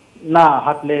 না,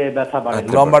 হাঁটলে ব্যথা বাড়ে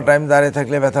না। লম্বা টাইম দাঁড়িয়ে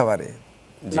থাকলে ব্যথা বাড়ে?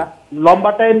 না,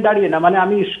 লম্বা টাইম দাঁড়িয়ে না, মানে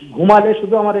আমি ঘুমালে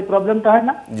শুধু আমার এই প্রবলেমটা হয়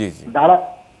না। জি জি দাঁড়া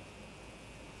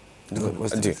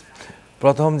জি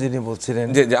প্রথম যিনি বলছিলেন,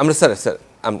 জি জি,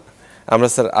 আমরা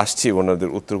স্যার আসছি ওনাদের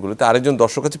উত্তরগুলোতে। আরেকজন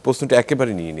দর্শক আছে, প্রশ্নটি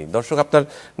একেবারে নিয়ে নিই। দর্শক, আপনার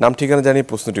নাম ঠিকানা জানিয়ে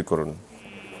প্রশ্নটি করুন।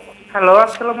 হ্যালো,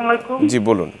 আসসালামু আলাইকুম। জি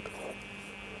বলুন,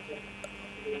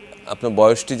 আপনার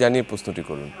বয়সটি জানিয়ে প্রশ্নটি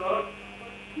করুন।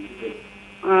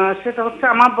 সেটা হচ্ছে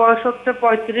আমার বয়স হচ্ছে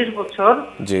 35 বছর।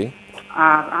 জি।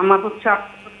 আর আমার হচ্ছে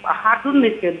হাঁটুর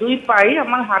নিচে, দুই পাই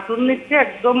আমার হাঁটুর নিচে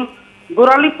একদম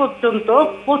গোড়ালি পর্যন্ত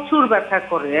প্রচুর ব্যথা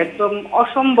করে, একদম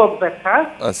অসম্ভব ব্যথা।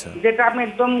 আচ্ছা। যেটা আমি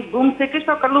একদম ঘুম থেকে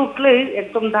সকালে উঠলেই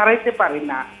একদম দাঁড়াইতে পারি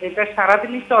না। এটা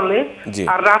সারাদিনই চলে।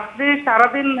 আর রাত্রে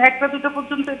সারাদিন 1টা 2টা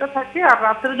পর্যন্ত এটা থাকে। আর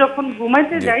রাত্রে যখন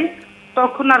ঘুমাইতে যাই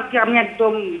তখন আর কি আমি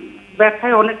একদম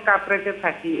ব্যথায় অনেক কাতরাইতে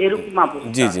থাকি, এরকম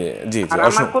অবস্থা। জি জি জি জি। আর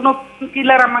আমার কোনো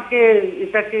কিলার আমাকে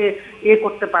এটাকে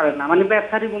করতে পারে না, মানে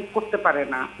ব্যথা রিমুভ করতে পারে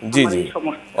না। জি জি,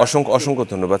 অসংখ্য অসংখ্য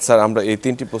ধন্যবাদ স্যার। আমরা এই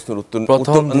 3টি প্রশ্নের উত্তর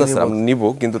আমরা নিব,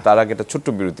 কিন্তু তার আগে একটা ছোট্ট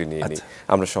বিরতি নিয়ে নিই।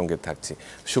 আমরা সঙ্গে থাকছি।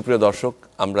 সুপ্রিয় দর্শক,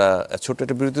 আমরা ছোট্ট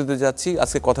একটা বিরতিতে যাচ্ছি।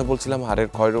 আজকে কথা বলছিলাম হাড়ের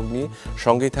ক্ষয়রোগ নিয়ে।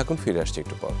 সঙ্গেই থাকুন, ফিরে আসছি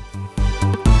একটু পর।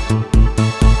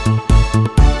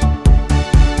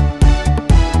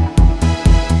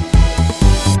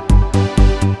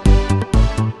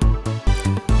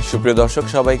 সুপ্রিয় দর্শক,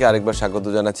 সবাইকে আরেকবার স্বাগত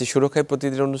জানাচ্ছি সুরক্ষায়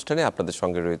প্রতিদিন অনুষ্ঠানে। আপনাদের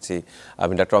সঙ্গে রয়েছি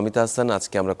আমি ডক্টর অমিতা হাসান।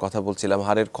 আজকে আমরা কথা বলছিলাম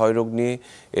হাড়ের ক্ষয়রোগ নিয়ে,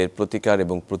 এর প্রতিকার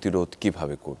এবং প্রতিরোধ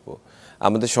কিভাবে করব।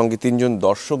 আমাদের সঙ্গে 3জন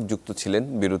দর্শক যুক্ত ছিলেন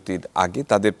বিরতির আগে।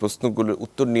 তাদের প্রশ্নগুলোর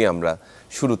উত্তর নিয়ে আমরা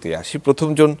শুরুতে আসি।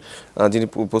 প্রথমজন যিনি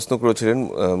প্রশ্ন করেছিলেন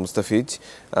মুস্তাফিজ,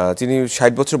 তিনি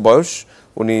 60 বছর বয়স।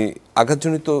 উনি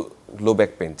আঘাতজনিত লো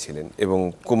ব্যাক পেন ছিলেন এবং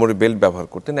কোমরে বেল্ট ব্যবহার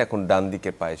করতেন। এখন ডান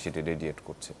দিকের পায়ে সেটি রেডিয়েট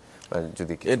করছে।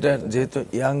 যদি এটা যেহেতু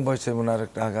ইয়াং বয়সে ওনার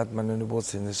একটা আঘাত, মানে উনি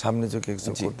বলছেন যে সামনে চোখে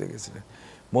কিছু করতে গেছিলেন,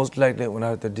 মোস্ট লাইকলি ওনার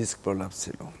হয়তো ডিস্ক প্রলাপস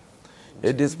ছিল।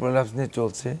 এই ডিস্ক প্রলাপস নিয়ে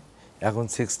চলছে, এখন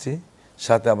 60,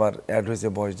 সাথে আবার অ্যাড হয়েছে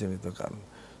বয়সজনিত কারণ।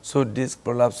 সো ডিস্ক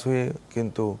প্রলাপস হয়ে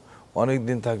কিন্তু অনেক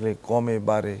দিন থাকলে কমে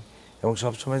বাড়ে, এবং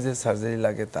সবসময় যে সার্জারি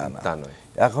লাগে তা না।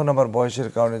 এখন আবার বয়সের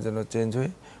কারণে যেন চেঞ্জ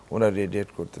হয়ে ওনার রেডিয়েট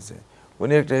করতেছে।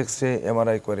 উনি একটা এক্স-রে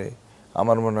এমআরআই করে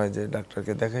আমার মনে হয় যে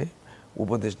ডাক্তারকে দেখাই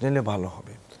উপদেশ নিলে ভালো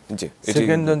হবে।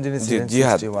 সেকেন্ড জন যিনি ছিলেন,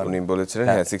 উনি বলেছিলেন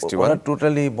হ্যাঁ 61,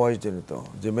 টোটালি বয়সজনিত,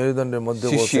 যে মেরুদণ্ডের মধ্যে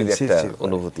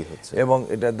অনুভূতি হচ্ছে এবং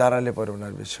এটা দাঁড়ালে পরে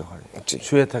ওনার বেশি হয়,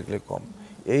 শুয়ে থাকলে কম।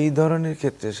 এই ধরনের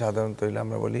ক্ষেত্রে সাধারণত হইলে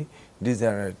আমরা বলি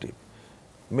ডিজেনারেটিভ।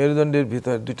 মেরুদণ্ডের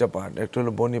ভিতরে দুইটা পার্ট, একটা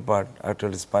হলো বনি পার্ট, একটা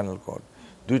হলো স্পাইনাল কর্ড,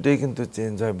 দুইটাই কিন্তু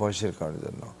চেঞ্জ হয় বয়সের কারণের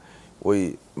জন্য। ওই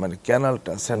মানে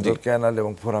ক্যানালটা, সেন্ট্রাল ক্যানাল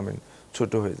এবং ফোরামেন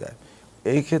ছোট হয়ে যায়।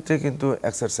 এই ক্ষেত্রে কিন্তু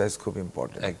এক্সারসাইজ খুব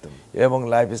ইম্পর্টেন্ট একদম, এবং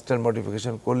লাইফস্টাইল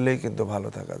মডিফিকেশন করলেই কিন্তু ভালো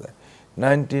থাকা যায়।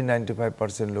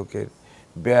 90-95% লোকের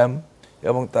ব্যায়াম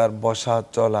এবং তার বসা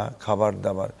চলা খাবার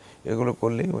দাবার এগুলো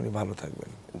করলেই উনি ভালো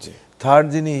থাকবেন। থার্ড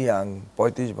যিনি ইয়াং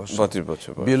 35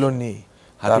 বছর বিলো নি,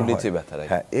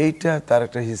 হ্যাঁ এইটা তার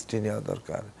একটা হিস্ট্রি নেওয়া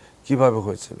দরকার, কিভাবে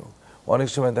হয়েছিল। অনেক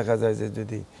সময় দেখা যায় যে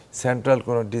যদি সেন্ট্রাল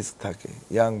কোনো ডিস্ক থাকে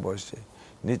ইয়াং বয়সে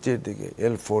নিচের দিকে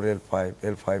L4, L5,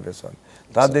 L5S1,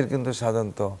 তাদের কিন্তু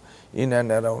সাধারণত ইন অ্যান্ড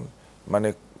অ্যারাউন্ড মানে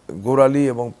গোড়ালি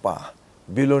এবং পা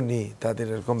বিলো নি তাদের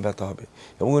এরকম ব্যথা হবে।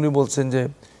 এবং উনি বলছেন যে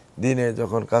দিনে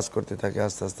যখন কাজ করতে থাকে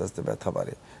আস্তে আস্তে আস্তে ব্যথা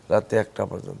বাড়ে রাতে 1টা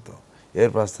পর্যন্ত,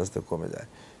 এরপর আস্তে আস্তে কমে যায়।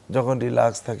 যখন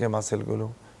রিল্যাক্স থাকে মাসেলগুলো,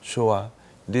 শোয়া,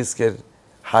 ডিস্কের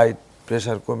হাইট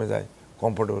প্রেশার কমে যায়,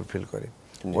 কমফোর্টেবল ফিল করে।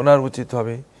 ওনার উচিত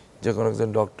হবে যে কোনো একজন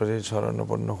ডক্টরের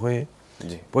শরণাপন্ন হয়ে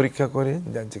পরীক্ষা করে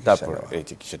তারপর এই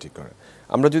চিকিৎসা ঠিক করে।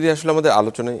 আমরা যদি আসলে আমাদের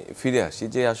আলোচনায় ফিরে আসি,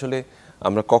 যে আসলে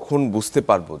আমরা কখন বুঝতে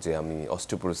পারবো যে আমি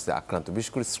অস্টিওপোরোসিসে আক্রান্ত,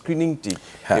 বিশেষ করে স্ক্রিনিংটি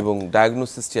এবং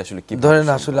ডায়াগনোসিসটি আসলে কি? ধরেন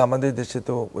আসলে আমাদের দেশে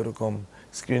তো ওইরকম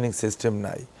স্ক্রিনিং সিস্টেম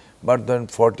নাই, বাট ধরেন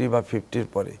 40 বা 50-র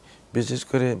পরে, বিশেষ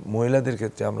করে মহিলাদের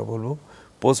ক্ষেত্রে আমরা বলবো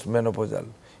পোস্ট মেনোপজাল,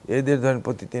 এদের ধরেন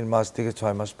প্রতি 3 মাস থেকে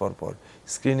 6 মাস পর পর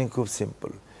স্ক্রিনিং খুব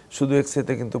সিম্পল। শুধু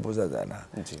এক্সরেতে কিন্তু বোঝা যায় না,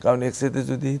 কারণ এক্সরেতে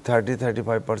যদি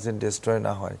 30-35% ডেস্ট্রয়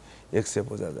না হয় এক্সরে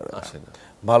বোঝা যাবে না।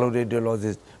 ভালো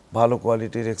রেডিওলজিস্ট, ভালো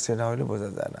কোয়ালিটির এক্সরে না হলে বোঝা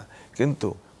যায় না। কিন্তু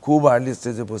খুব আর্লি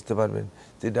স্টেজে বুঝতে পারবেন,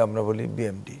 যেটা আমরা বলি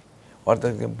বিএমডি,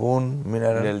 অর্থাৎ বোন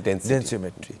মিনারেল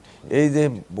ডেন্সিমেট্রি। এই যে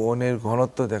বোনের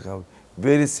ঘনত্ব দেখা,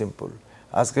 ভেরি সিম্পল।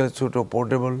 আজকাল ছোট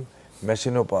পোর্টেবল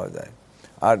মেশিনও পাওয়া যায়।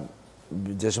 আর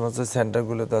যে সমস্ত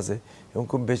সেন্টারগুলোতে আছে এবং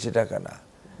খুব বেশি টাকা না।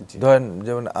 ধরেন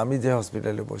যেমন আমি যে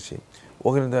হসপিটালে বসি,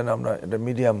 ওখানে ধরেন আমরা এটা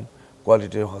মিডিয়াম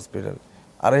কোয়ালিটির হসপিটাল,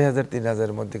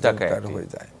 2500-3000-এর মধ্যে হয়ে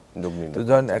যায়। তো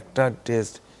ধরেন একটা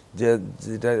টেস্ট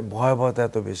যেটা ভয়াবহতা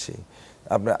এত বেশি,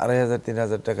 আপনার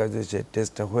 2500-3000 টাকা যদি সে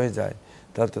টেস্টটা হয়ে যায়,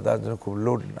 তাহলে তো তার জন্য খুব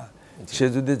লোড না। সে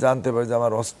যদি জানতে পারে যে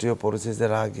আমার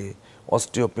অস্টিওপোরোসিসের আগে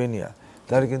অস্টিওপেনিয়া,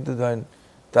 তার কিন্তু ধরেন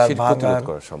তার ভাঙার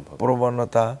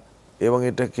প্রবণতা এবং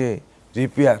এটাকে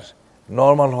রিপেয়ার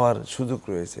নর্মাল হওয়ার সুযোগ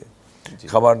রয়েছে।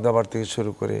 খাবার দাবার থেকে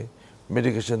শুরু করে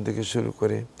মেডিকেশন থেকে শুরু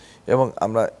করে, এবং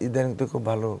আমরা ইদানিং তো খুব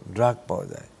ভালো ড্রাগ পাওয়া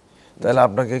যায়। তাহলে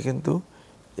আপনাকে কিন্তু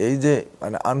এই যে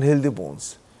মানে আনহেলদি বোনস,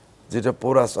 যেটা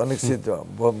পোরাস অনেক ছিদ্র,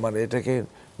 মানে এটাকে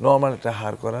নর্মাল একটা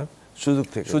হার করার সুযোগ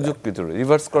ভিতরে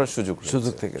রিভার্স করার সুযোগ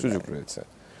রয়েছে।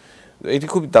 এটি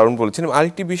খুব দারুণ বলেছেন।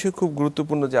 আরেকটি বিষয় খুব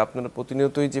গুরুত্বপূর্ণ যে আপনারা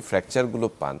প্রতিনিয়তই যে ফ্র্যাকচারগুলো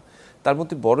পান তার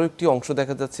মধ্যে বড় একটি অংশ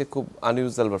দেখা যাচ্ছে খুব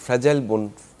আনইউজুয়াল বা ফ্র্যাজাইল বোন,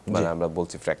 মানে আমরা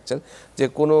বলছি ফ্র্যাকচার, যে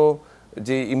কোনো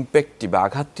যে ইম্প্যাক্টটি বা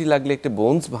আঘাতটি লাগলে একটা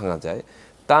বোনস ভাঙা যায়,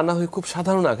 তা না হয়ে খুব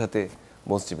সাধারণ আঘাতে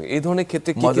বোনস ভাঙে। এই ধরনের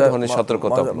ক্ষেত্রে কি ধরনের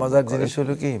সতর্কতা? মজার জিনিস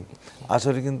হলো কি,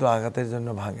 আসলে কিন্তু আঘাতের জন্য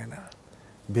ভাঙে না,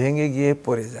 ভেঙে গিয়ে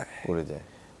পড়ে যায়।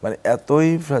 মানে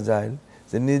এতই ফ্র্যাজাইল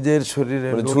যে নিজের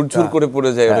শরীরের ঝুরঝুর করে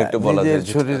পড়ে যায়, অনেকটা বলা যায়, নিজের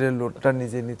শরীরের লোডটা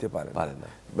নিজে নিতে পারে না,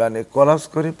 মানে কোলাপস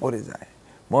করে পড়ে যায়।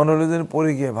 মনে হলো যেন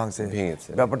পড়ে গিয়ে ভাঙছে,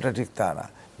 ব্যাপারটা ঠিক তা না।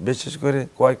 বিশেষ করে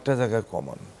কয়েকটা জায়গায়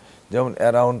কমন, যেমন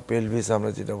অ্যারাউন্ড পেলভিস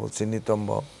আমরা যেটা বলছি নিতম্ব,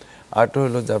 আরেকটা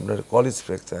হলো যে আপনার কলিজ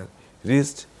ফ্র্যাকচার,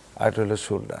 রিস্ট, আরেকটা হলো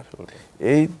শোল্ডার।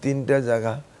 এই তিনটা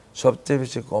জায়গা সবচেয়ে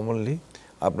বেশি কমনলি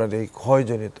আপনার এই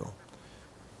ক্ষয়জনিত।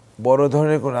 বড়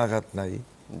ধরনের কোনো আঘাত নাই,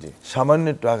 সামান্য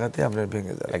একটু আঘাতে আপনার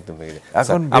ভেঙে যায়, একদম ভেঙে যায়।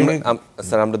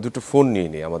 স্যার আমরা দুটো ফোন নিয়ে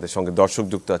নিই, আমাদের সঙ্গে দর্শক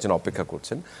যুক্ত আছেন, অপেক্ষা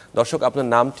করছেন। দর্শক, আপনার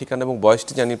নাম, ঠিকানা এবং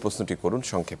বয়সটি জানিয়ে প্রশ্নটি করুন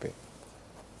সংক্ষেপে।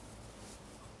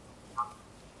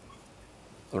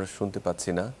 আমরা শুনতে পাচ্ছি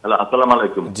না। হ্যালো, আসসালামু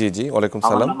আলাইকুম। জি জি, ওয়ালাইকুম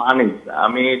সালাম। আনিস,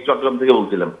 আমি চট্টগ্রাম থেকে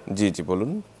বলছিলাম। জি জি,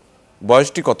 বলুন।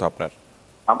 বয়সটি কত আপনার?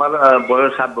 আমার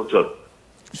বয়স 7 বছর।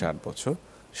 7 বছর।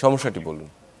 সমস্যাটি বলুন।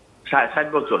 60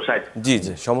 বছর, 60। জি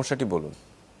জি, সমস্যাটি বলুন।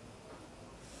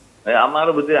 আমার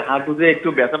হাঁটুতে একটু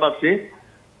ব্যথা পাচ্ছি,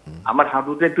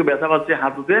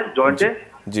 হাঁটুতে জয়েন্টে।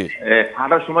 জি।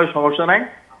 হাঁটার সময় সমস্যা নাই,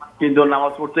 কিন্তু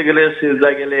নামাজ পড়তে গেলে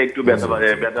সিজদায় গেলে একটু ব্যথা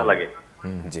লাগে।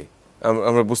 জি,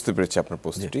 আমরা বুঝতে পেরেছি আপনার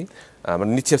প্রশ্নটি। আমরা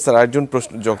নিচে স্যার আরেকজন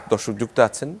দর্শক যুক্ত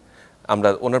আছেন, আমরা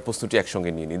ওনার প্রশ্নটি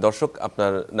একসঙ্গে নিয়ে নিই। দর্শক,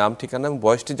 আপনার নাম, ঠিকানা এবং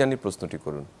বয়সটি জানিয়ে প্রশ্নটি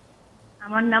করুন।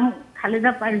 আমার নাম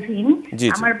খালেদা পারভিন,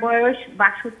 আমার বয়স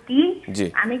 62।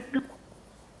 আমি একটু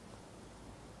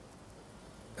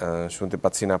শুনতে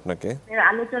পাচ্ছি না আপনাকে।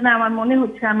 আলোচনা আমার মনে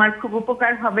হচ্ছে আমার খুব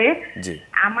উপকার হবে।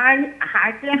 আমার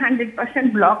হার্টে 100%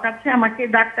 ব্লক আছে, আমাকে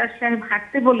ডাক্তার সাহেব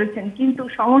হাঁটতে বলেছেন, কিন্তু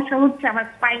সমস্যা হচ্ছে আমার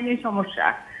স্পাইনের সমস্যা।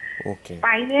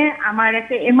 স্পাইনে আমার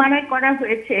একটা এমআরআই করা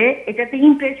হয়েছে, এটাতে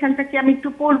ইমপ্রেশনটা কি আমি একটু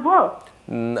পড়বো?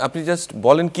 আপনি জাস্ট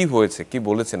বলেন কি হয়েছে, কি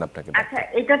বলেছেন আপনাকে? আচ্ছা,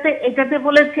 এটাতে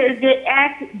বলেছে যে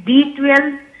এক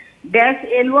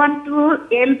D12-L1 to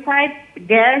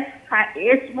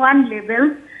L5-S1 level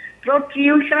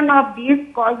protrusion of this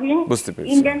causing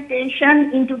indentation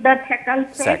into the thecal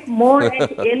sac more at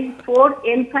L4,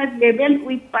 L5 level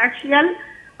with partial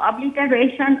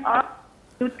obliteration of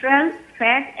neutral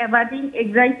fat abutting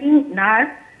exciting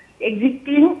nerve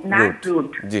existing nerve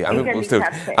root. জি, আমি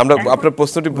আমরা আপনার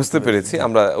প্রশ্নটি বুঝতে পেরেছি,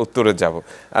 আমরা উত্তরে যাব।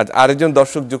 আর আরেকজন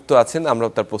দর্শক যুক্ত আছেন, আমরা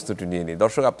তার প্রশ্নটি নিয়ে নিই।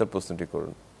 দর্শক, আপনার প্রশ্নটি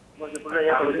করুন।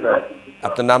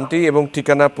 আপনার নামটি এবং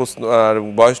ঠিকানা, প্রশ্ন আর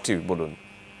বয়সটি বলুন।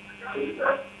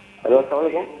 হ্যালো, আসসালামু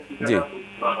আলাইকুম। জি।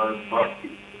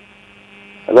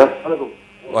 হ্যালো, আসসালামু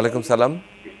ওয়ালাইকুম সালাম।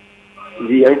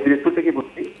 জি, আমি দিনাজপুর থেকে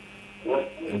বলছি।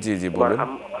 জি জি, বলুন।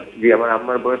 জি,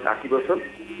 আমার বয়স 80 বছর।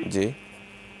 জি।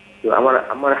 তো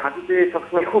আমার হাঁটুতে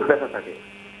সবসময় খুব ব্যথা থাকে,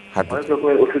 অনেক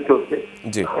রকমের ওষুধ চলছে।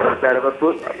 জি।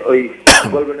 ওই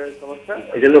গলব্লাডারের সমস্যা,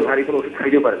 এই জন্য ভারী কোনো ওষুধ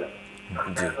খাইতেও পারে না।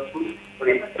 জি।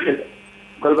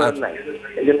 গলব্লাডার নাই,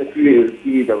 এই জন্য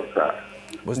কি ব্যবস্থা?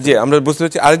 জি, আমরা বুঝতে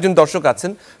পেরেছি। আরেকজন দর্শক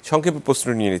আছেন, সংক্ষেপে প্রশ্ন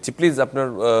নিয়ে নিচ্ছি। প্লিজ আপনার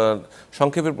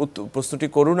সংক্ষেপে প্রশ্নটি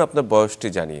করুন, আপনার বয়সটি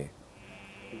জানিয়ে।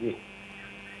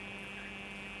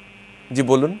 জি,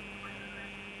 বলুন।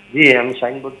 জি, আমি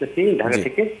শাইন বলতেছি ঢাকা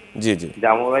থেকে। জি জি।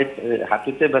 আমার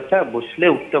হাঁটুতে ব্যথা, বসলে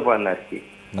উঠতে পারে না আর কি।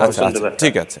 আচ্ছা,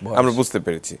 ঠিক আছে, আমরা বুঝতে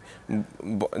পেরেছি।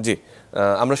 জি,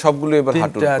 আমরা সবগুলো এবার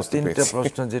হাঁটুর তিনটা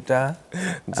প্রশ্ন, যেটা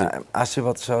 80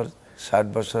 বছর 60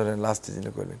 বছরের লাস্টে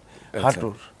যিনি করলেন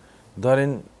হাঁটুর,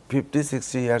 ধরেন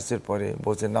 50-60 ইয়ার্সের পরে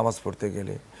বসে নামাজ পড়তে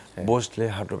গেলে বসলে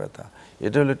হাঁটু ব্যথা,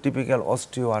 এটা হলো টিপিক্যাল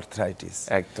অস্টিও আর্থ্রাইটিস।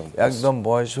 একদম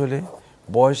বয়স হলে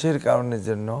বয়সের কারণের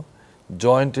জন্য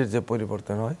জয়েন্টের যে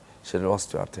পরিবর্তন হয় সেটা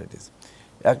অস্টিও আর্থ্রাইটিস।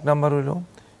 1 নম্বর হলো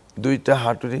দুইটা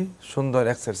হাঁটুরই সুন্দর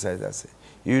এক্সারসাইজ আছে,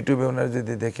 ইউটিউবে ওনারা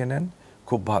যদি দেখে নেন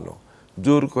খুব ভালো।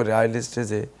 জোর করে আইলি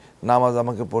স্টেজে নামাজ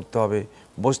আমাকে পড়তে হবে,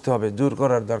 বসতে হবে, জোর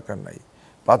করার দরকার নাই।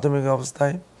 প্রাথমিক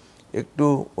অবস্থায় একটু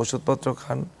ওষুধপত্র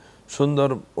খান, সুন্দর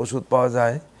ওষুধ পাওয়া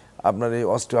যায় আপনার এই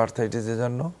অস্টিও আর্থ্রাইটিসের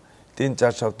জন্য,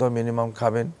 3-4 সপ্তাহ মিনিমাম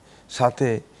খাবেন। সাথে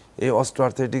এই অস্টিও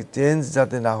আর্থ্রাইটিস চেঞ্জ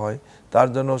যাতে না হয় তার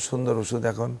জন্য সুন্দর ওষুধ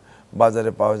এখন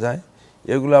বাজারে পাওয়া যায়,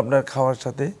 এগুলো আপনার খাওয়ার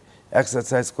সাথে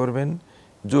এক্সারসাইজ করবেন,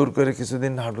 জোর করে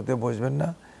কিছুদিন হাঁটুতে বসবেন না,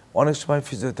 অনেক সময়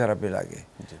ফিজিওথেরাপি লাগে,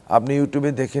 আপনি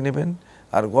ইউটিউবে দেখে নেবেন।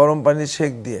 আর গরম পানি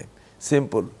সেক দিয়ে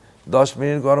সিম্পল 10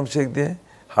 মিনিট গরম সেক দিয়ে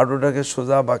হাঁটুটাকে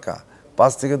সোজা বাঁকা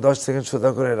 5 থেকে 10 সেকেন্ড সোজা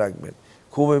করে রাখবেন,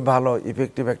 খুবই ভালো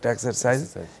ইফেক্টিভ একটা এক্সারসাইজ।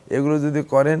 এগুলো যদি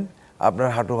করেন আপনার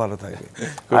হাঁটু ভালো থাকবে।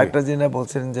 আরেকটা জিনিস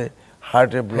বলছেন যে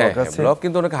হার্টের ব্লক আছে,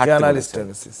 canal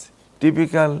stenosis,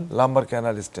 typical lumber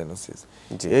canal stenosis.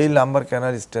 এই লাম্বার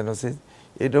ক্যানাল স্টেনোসিস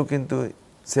এটাও কিন্তু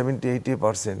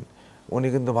 70-80% উনি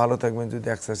কিন্তু ভালো থাকবেন যদি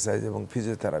এক্সারসাইজ এবং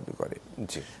ফিজিওথেরাপি করে।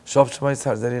 সবসময়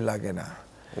সার্জারি লাগে না,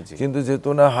 কিন্তু যেহেতু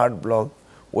না হার্ট ব্লক,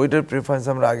 ওইটার প্রেফারেন্স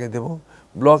আমরা আগে দেব।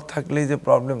 ব্লক থাকলেই যে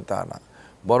প্রবলেম তা না,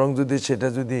 বরং যদি সেটা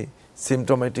যদি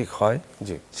সিমটোমেটিক হয়,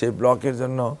 সেই ব্লকের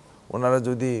জন্য ওনারা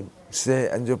যদি সে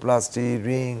অ্যাঞ্জিওপ্লাস্টি,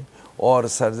 রিং অর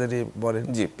সার্জারি বলেন,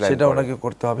 সেটা ওনাকে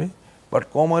করতে হবে। বাট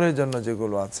কোমরের জন্য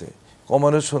যেগুলো আছে,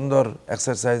 কোমরের সুন্দর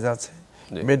এক্সারসাইজ আছে,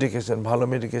 মেডিকেশন, ভালো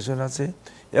মেডিকেশন আছে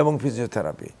এবং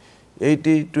ফিজিওথেরাপি।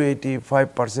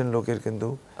 80-85% লোকের কিন্তু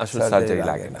আসলে সার্জারি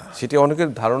লাগে না। সেটা অনেকের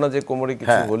ধারণা যে কোমরে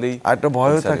কিছু হলেই একটা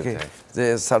ভয় থাকে যে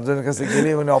সার্জনের কাছে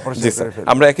গেলেই মানে অপারেশন করে ফেলবে।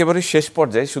 আমরা একেবারে শেষ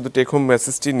পর্যায়ে শুধু টেক হোম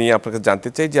মেসেজটি নিয়ে আপনাকে জানতে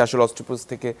চাই যে আসলে অস্টিওপোরোসিস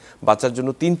থেকে বাঁচার জন্য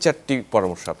 3-4টি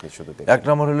পরামর্শ আপনি শুধু দেন। এক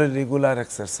নম্বর হলো রেগুলার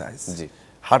এক্সারসাইজ,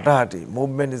 হাঁটাহাঁটি,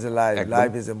 movement is a life,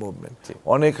 life is a movement.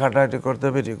 অনেক হাঁটাহাঁটি করতে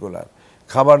হবে রেগুলার।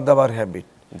 খাবার দাবার হ্যাবিট,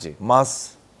 মাছ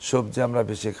সবজি আমরা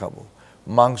বেশি খাবো,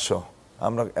 মাংস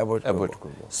আমরা অ্যাভয়েড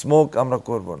করব, স্মোক আমরা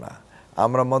করব না,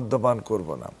 আমরা মদ্যপান করব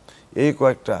না, এই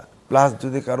কয়েকটা। প্লাস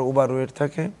যদি কারো ওভার ওয়েট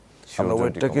থাকে আমরা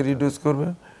ওয়েটটাকে রিডিউস করবে।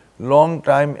 লং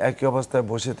টাইম একই অবস্থায়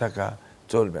বসে থাকা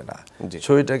চলবে না,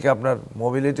 শরীরটাকে আপনার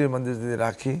মোবিলিটির মধ্যে যদি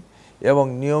রাখি এবং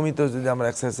নিয়মিত যদি আমরা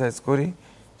এক্সারসাইজ করি,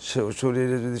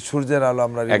 শরীরে যদি সূর্যের আলো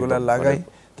আমরা রেগুলার লাগাই,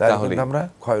 তাহলে আমরা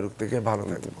ক্ষয়রোগ থেকে ভালো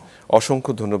থাকব।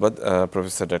 অসংখ্য ধন্যবাদ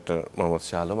প্রফেসর ডক্টর মোহাম্মদ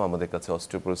শাহ আলম। আমাদের কাছে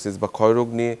অস্টিওপোরোসিস বা ক্ষয়রোগ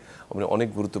নিয়ে আপনি অনেক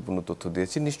গুরুত্বপূর্ণ তথ্য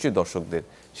দিয়েছেন, নিশ্চয়ই দর্শকদের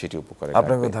সেটি উপকারে।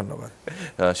 আপনাকে ধন্যবাদ।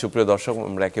 সুপ্রিয় দর্শক,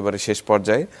 আমরা একেবারে শেষ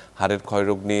পর্যায়ে হাড়ের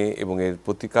ক্ষয়রোগ নিয়ে এবং এর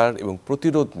প্রতিকার এবং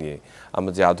প্রতিরোধ নিয়ে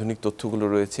আমরা যে আধুনিক তথ্যগুলো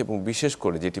রয়েছে এবং বিশেষ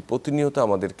করে যেটি প্রতিনিয়ত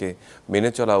আমাদেরকে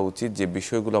মেনে চলা উচিত, যে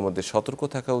বিষয়গুলো আমাদের সতর্ক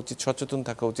থাকা উচিত, সচেতন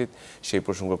থাকা উচিত, সেই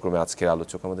প্রসঙ্গক্রমে আজকের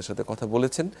আলোচক আমাদের সাথে কথা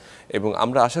বলেছেন। এবং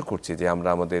আমরা আশা করছি যে আমরা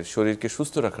আমাদের শরীরকে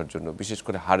সুস্থ রাখার জন্য বিশেষ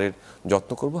করে হাড়ের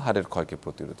যত্ন করব, হাড়ের ক্ষয়কে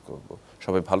প্রতিরোধ করব।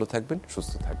 সবাই ভালো থাকবেন,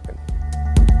 সুস্থ থাকবেন।